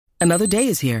Another day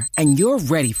is here, and you're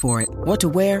ready for it. What to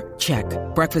wear? Check.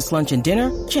 Breakfast, lunch, and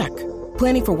dinner? Check.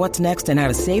 Planning for what's next and how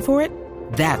to save for it?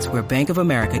 That's where Bank of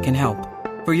America can help.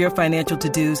 For your financial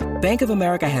to-dos, Bank of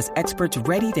America has experts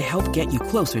ready to help get you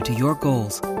closer to your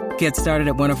goals. Get started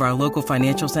at one of our local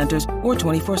financial centers or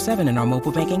 24/7 in our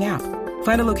mobile banking app.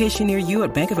 Find a location near you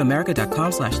at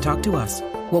bankofamerica.com/talktous.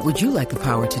 What would you like the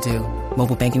power to do?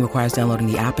 Mobile banking requires downloading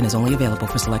the app and is only available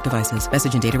for select devices.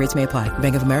 Message and data rates may apply.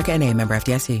 Bank of America N.A., member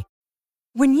FDIC.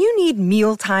 When you need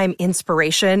mealtime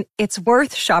inspiration, it's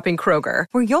worth shopping Kroger,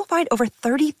 where you'll find over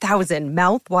 30,000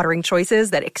 mouth-watering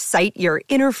choices that excite your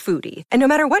inner foodie. And no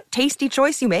matter what tasty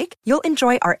choice you make, you'll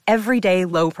enjoy our everyday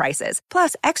low prices,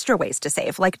 plus extra ways to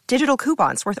save, like digital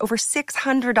coupons worth over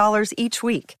 $600 each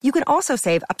week. You can also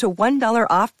save up to $1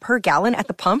 off per gallon at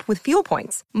the pump with fuel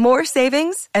points. More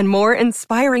savings and more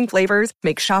inspiring flavors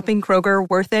make shopping Kroger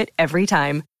worth it every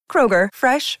time. Kroger,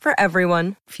 fresh for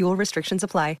everyone. Fuel restrictions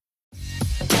apply.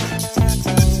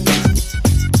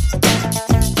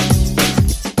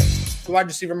 The wide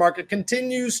receiver market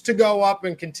continues to go up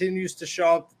and continues to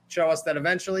show us that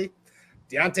eventually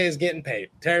Diontae is getting paid.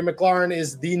 Terry McLaurin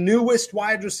is the newest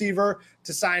wide receiver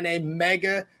to sign a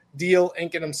mega deal,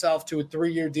 inking himself to a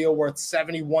 3-year deal worth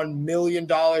 $71 million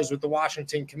with the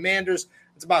Washington Commanders.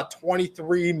 It's about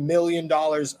 $23 million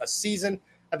a season.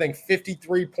 I think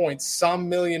 53 point some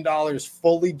million dollars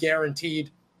fully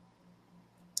guaranteed.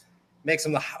 Makes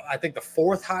him, the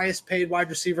fourth highest paid wide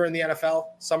receiver in the NFL,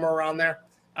 somewhere around there.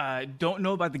 Don't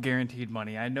know about the guaranteed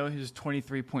money. I know his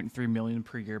 $23.3 million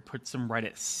per year puts him right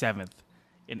at seventh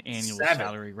in annual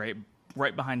salary,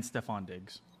 right behind Stephon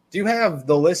Diggs. Do you have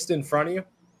the list in front of you?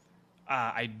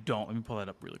 I don't. Let me pull that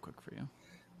up really quick for you.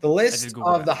 The list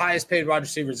of the highest paid wide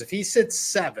receivers, if he sits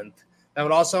seventh, that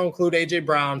would also include A.J.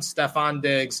 Brown, Stephon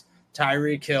Diggs,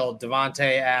 Tyreek Hill,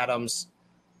 Devontae Adams.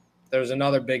 There's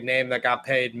another big name that got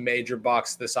paid major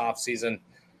bucks this offseason.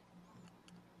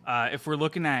 If we're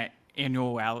looking at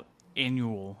annual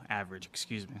average,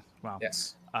 Wow.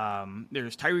 Yes.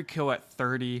 There's Tyreek Hill at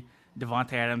 30,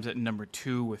 Devontae Adams at number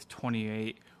 2 with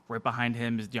 28. Right behind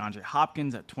him is DeAndre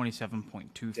Hopkins at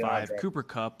 27.25, Cooper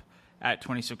Kupp at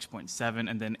 26.7,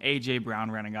 and then A.J. Brown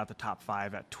rounding out the top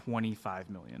 5 at $25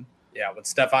 million. Yeah, with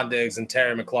Stephon Diggs and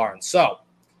Terry McLaurin. So,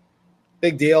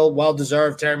 big deal,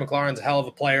 well-deserved. Terry McLaurin's a hell of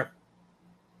a player.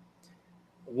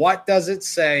 What does it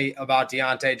say about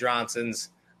Diontae Johnson's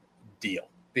deal?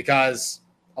 Because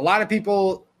a lot of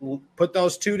people put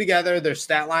those two together. Their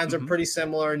stat lines are pretty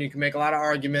similar, and you can make a lot of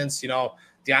arguments. You know,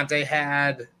 Diontae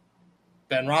had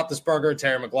Ben Roethlisberger.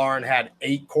 Terry McLaurin had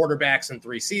 8 quarterbacks in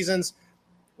 3 seasons.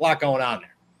 A lot going on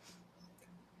there.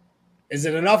 Is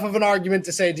it enough of an argument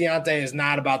to say Diontae is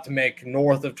not about to make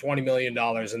north of $20 million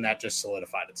and that just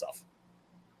solidified itself?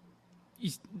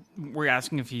 We're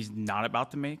asking if he's not about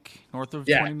to make north of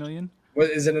 $20 million?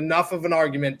 Is it enough of an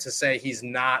argument to say he's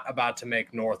not about to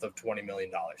make north of $20 million?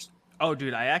 Oh,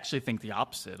 dude, I actually think the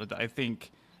opposite. I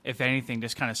think, if anything,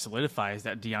 this kind of solidifies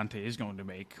that Diontae is going to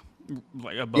make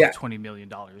like above $20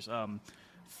 million.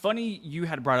 Funny you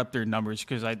had brought up their numbers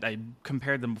because I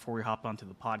compared them before we hopped onto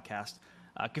the podcast.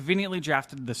 Conveniently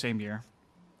drafted the same year.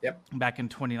 Yep. Back in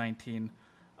 2019.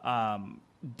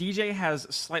 DJ has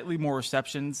slightly more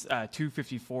receptions,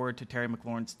 254 to Terry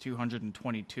McLaurin's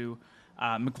 222.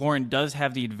 McLaurin does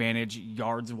have the advantage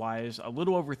yards-wise, a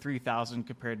little over 3,000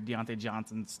 compared to Diontae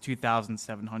Johnson's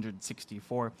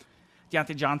 2,764.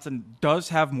 Diontae Johnson does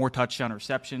have more touchdown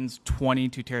receptions, 20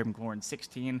 to Terry McLaurin's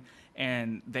 16,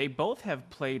 and they both have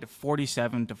played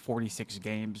 47 to 46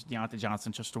 games. Diontae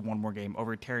Johnson just one more game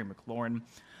over Terry McLaurin.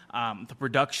 The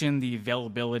production, the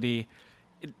availability,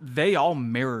 they all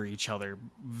mirror each other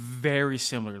very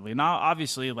similarly. Now,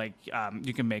 obviously,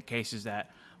 you can make cases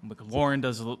that McLaurin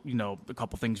does, a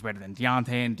couple things better than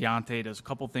Diontae, and Diontae does a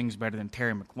couple things better than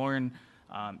Terry McLaurin.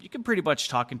 You can pretty much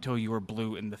talk until you are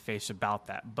blue in the face about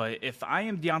that. But if I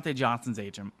am Diontae Johnson's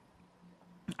agent,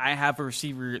 I have a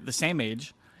receiver the same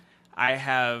age. I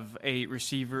have a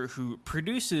receiver who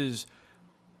produces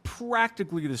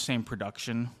practically the same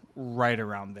production right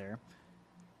around there.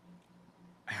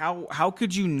 How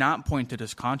could you not point to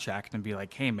this contract and be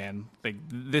like, hey, man,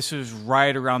 this is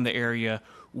right around the area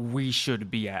we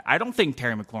should be at? I don't think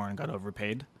Terry McLaurin got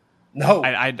overpaid. No.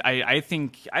 I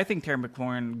think Terry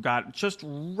McLaurin got just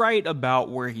right about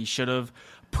where he should have.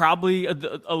 Probably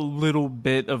a little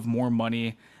bit of more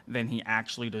money than he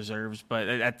actually deserves, but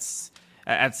that's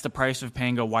the price of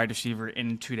paying a wide receiver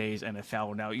in today's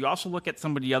NFL. Now, you also look at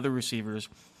some of the other receivers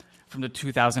from the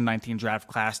 2019 draft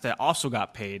class that also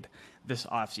got paid this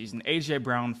offseason. A.J.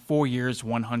 Brown, 4 years,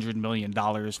 $100 million.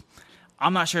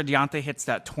 I'm not sure Diontae hits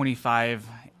that 25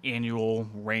 annual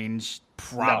range.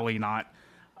 Probably not.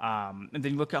 And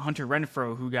then you look at Hunter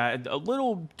Renfrow, who got a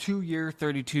little 2-year,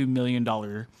 $32 million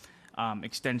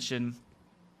extension,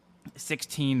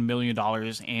 $16 million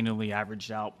annually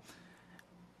averaged out.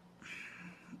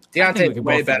 Diontae is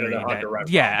way better than Hunter Renfrow.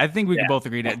 Yeah, I think we can both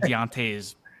agree that Diontae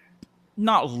is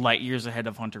not light years ahead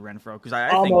of Hunter Renfrow, because I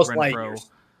think Renfrow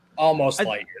almost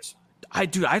light years. I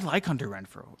like Hunter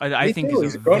Renfrow. I think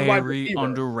he's a very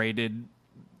underrated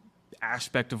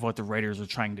aspect of what the Raiders are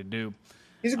trying to do.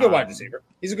 He's a good wide receiver.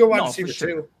 He's a good wide receiver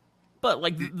too. But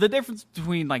like the difference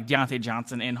between like Diontae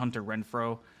Johnson and Hunter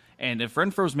Renfrow, and if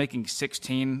Renfro's making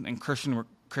 16 and Christian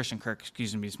Kirk,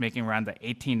 is making around the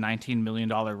 $18-19 million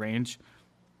range,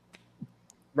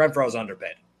 Renfro's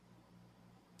underpaid.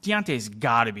 Diontae's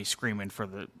got to be screaming for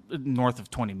the north of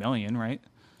 20 million, right?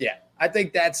 Yeah, I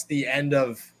think that's the end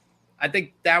of. I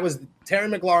think that was Terry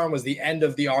McLaurin was the end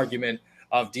of the argument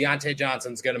of Diontae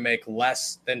Johnson's going to make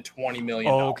less than $20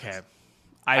 million. Okay,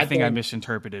 I think I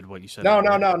misinterpreted what you said. No.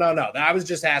 I was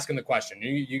just asking the question.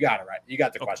 You got it right. You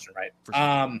got the question right.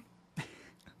 Sure.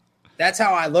 That's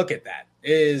how I look at that.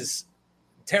 Is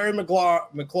Terry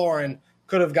McLaurin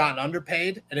could have gotten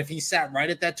underpaid, and if he sat right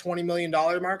at that $20 million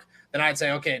mark, then I'd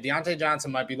say, okay, Diontae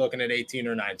Johnson might be looking at 18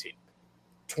 or 19.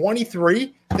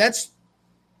 23, that's,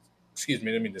 excuse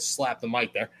me, I didn't mean to slap the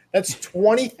mic there. That's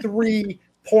 23.3,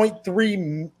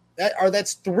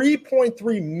 that's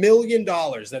 $3.3 million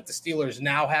that the Steelers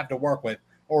now have to work with,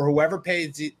 or whoever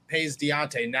pays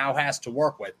Diontae now has to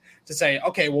work with, to say,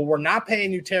 okay, well, we're not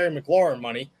paying you Terry McLaurin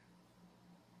money,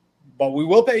 but we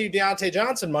will pay you Diontae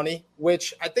Johnson money,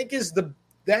 which I think is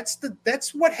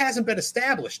that's what hasn't been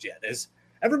established yet. Is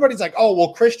everybody's like, oh,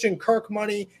 well, Christian Kirk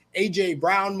money, AJ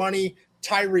Brown money,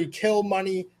 Tyreek Hill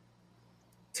money,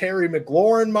 Terry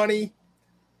McLaurin money.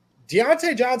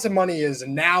 Diontae Johnson money is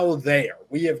now there.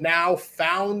 We have now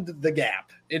found the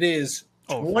gap. It is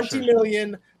 $20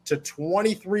 million to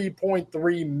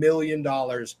 $23.3 million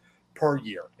per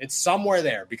year. It's somewhere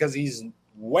there because he's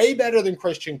way better than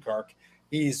Christian Kirk.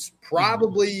 He's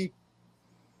probably,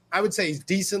 I would say he's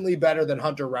decently better than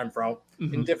Hunter Renfrow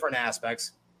in different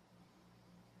aspects.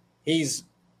 He's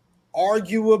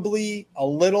arguably a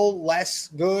little less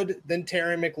good than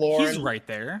Terry McLaurin. He's right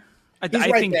there. I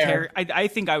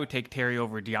think I would take Terry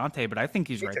over Diontae, but I think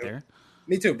he's right there.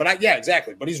 Me too. But yeah,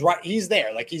 exactly. But he's right. He's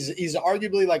there. Like he's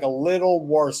arguably like a little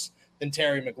worse than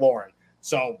Terry McLaurin.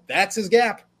 So that's his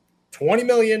gap. $20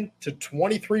 million to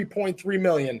 $23.3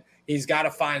 million. He's got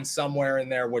to find somewhere in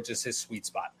there, which is his sweet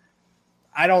spot.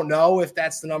 I don't know if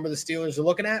that's the number the Steelers are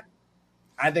looking at.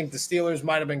 I think the Steelers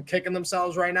might have been kicking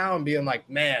themselves right now and being like,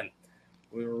 man,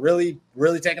 we were really,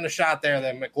 really taking a shot there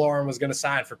that McLaurin was going to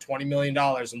sign for $20 million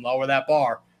and lower that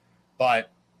bar.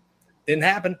 But didn't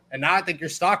happen. And now I think you're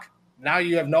stuck. Now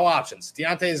you have no options.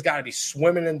 Diontae's got to be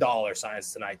swimming in dollar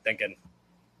signs tonight thinking,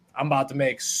 I'm about to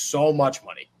make so much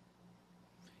money.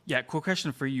 Yeah, quick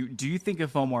question for you. Do you think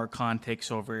if Omar Khan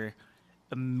takes over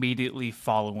immediately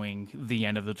following the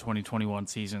end of the 2021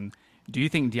 season, do you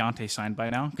think Diontae signed by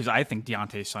now? Because I think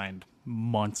Diontae signed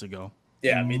months ago.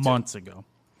 Yeah, me too. Months ago.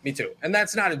 Me too. And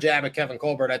that's not a jab at Kevin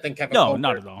Colbert. I think Kevin Colbert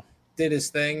not at all. Did his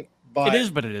thing. But it is,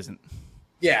 but it isn't.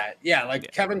 Yeah.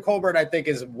 Like Kevin Colbert, I think,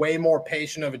 is way more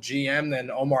patient of a GM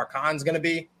than Omar Khan's going to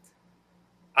be.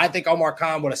 I think Omar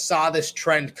Khan would have saw this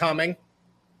trend coming,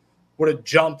 would have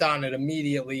jumped on it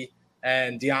immediately,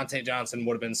 and Diontae Johnson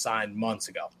would have been signed months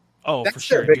ago. Oh, that's for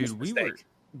sure, dude.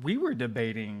 We were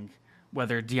debating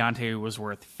whether Diontae was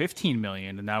worth $15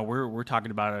 million, and now we're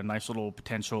talking about a nice little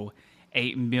potential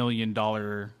 $8 million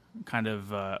kind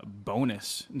of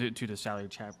bonus to the salary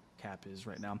cap is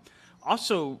right now.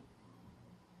 Also,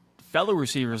 fellow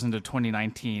receivers in the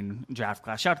 2019 draft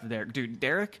class. Shout out to Derek. Dude,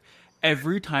 Derek,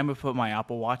 every time I put my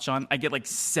Apple Watch on, I get like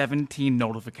 17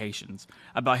 notifications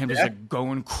about him just like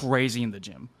going crazy in the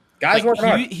gym. Guys, working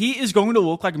hard. He is going to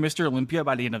look like Mr. Olympia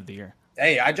by the end of the year.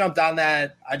 Hey, I jumped on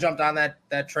that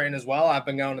train as well. I've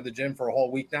been going to the gym for a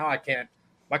whole week now.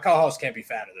 My co-host can't be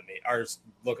fatter than me or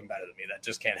looking better than me. That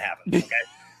just can't happen. Okay.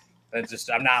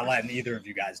 I'm not letting either of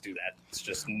you guys do that. It's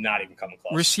just not even coming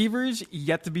close. Receivers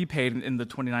yet to be paid in the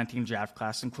 2019 draft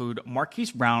class include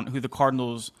Marquise Brown, who the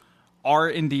Cardinals are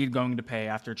indeed going to pay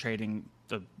after trading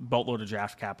the boatload of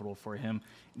draft capital for him.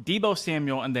 Deebo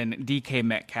Samuel and then DK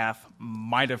Metcalf,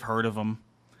 might have heard of them.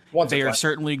 They are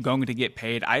certainly going to get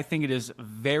paid. I think it is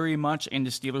very much in the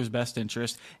Steelers' best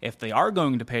interest, if they are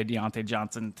going to pay Diontae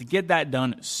Johnson, to get that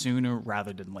done sooner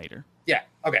rather than later. Yeah,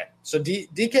 okay. So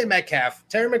DK Metcalf,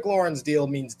 Terry McLaurin's deal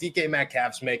means DK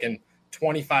Metcalf's making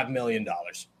 $25 million,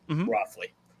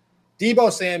 roughly.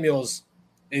 Deebo Samuel's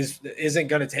isn't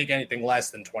going to take anything less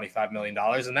than $25 million.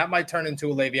 And that might turn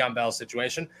into a Le'Veon Bell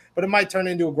situation, but it might turn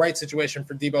into a great situation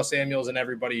for Deebo Samuels and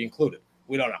everybody included.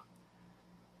 We don't know.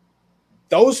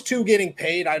 Those two getting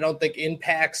paid, I don't think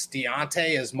impacts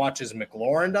Diontae as much as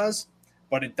McLaurin does,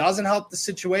 but it doesn't help the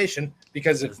situation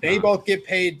because if they both get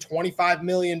paid $25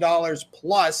 million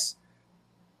plus,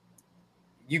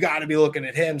 you got to be looking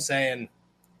at him saying,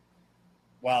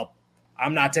 well,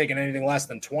 I'm not taking anything less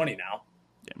than 20 now.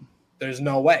 Yeah. There's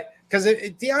no way. Because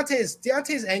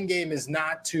Diontae's end game is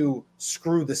not to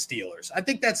screw the Steelers. I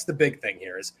think that's the big thing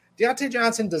here is Diontae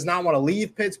Johnson does not want to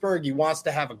leave Pittsburgh. He wants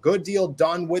to have a good deal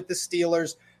done with the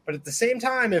Steelers. But at the same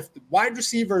time, if wide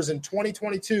receivers in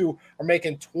 2022 are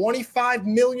making $25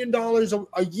 million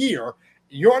a year,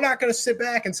 you're not going to sit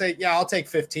back and say, yeah, I'll take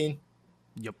 15.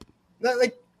 Yep.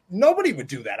 Nobody would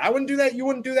do that. I wouldn't do that. You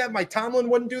wouldn't do that. Mike Tomlin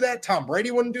wouldn't do that. Tom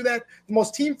Brady wouldn't do that. The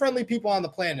most team-friendly people on the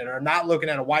planet are not looking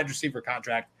at a wide receiver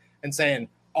contract and saying,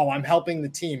 oh, I'm helping the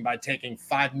team by taking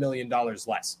 $5 million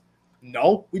less.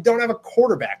 No, we don't have a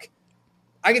quarterback.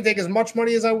 I can take as much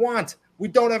money as I want. We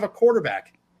don't have a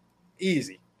quarterback.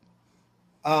 Easy.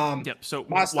 Yep. So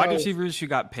wide receivers who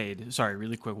got paid,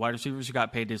 really quick, wide receivers who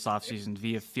got paid this offseason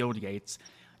via field gates.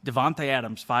 Devontae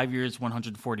Adams, 5 years,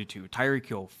 142. Tyreek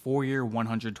Hill, 4 year,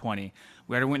 120.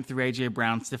 We already went through A.J.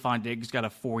 Brown. Stephon Diggs got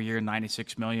a 4 year,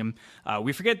 $96 million.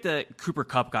 We forget that Cooper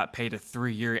Kupp got paid a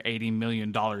 3 year, $80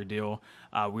 million deal.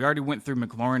 We already went through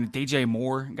McLaurin. DJ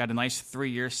Moore got a nice 3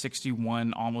 year,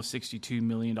 $61, almost $62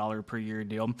 million per year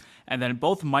deal. And then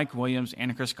both Mike Williams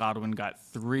and Chris Godwin got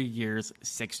 3 years,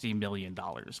 $60 million.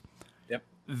 Yep.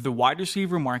 The wide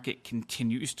receiver market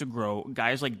continues to grow.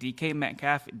 Guys like DK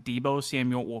Metcalf, Deebo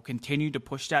Samuel will continue to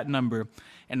push that number.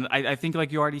 And I think,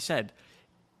 like you already said,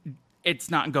 it's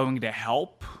not going to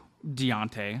help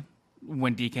Diontae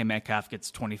when DK Metcalf gets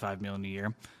 $25 million a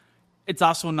year. It's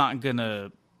also not going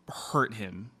to hurt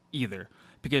him either.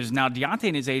 Because now Diontae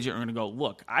and his agent are going to go,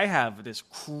 look, I have this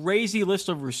crazy list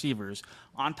of receivers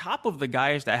on top of the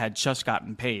guys that had just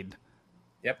gotten paid.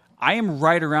 Yep. I am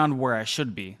right around where I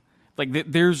should be.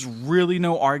 There's really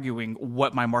no arguing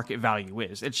what my market value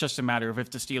is. It's just a matter of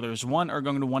if the Steelers, one, are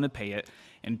going to want to pay it,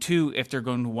 and two, if they're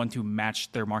going to want to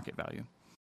match their market value.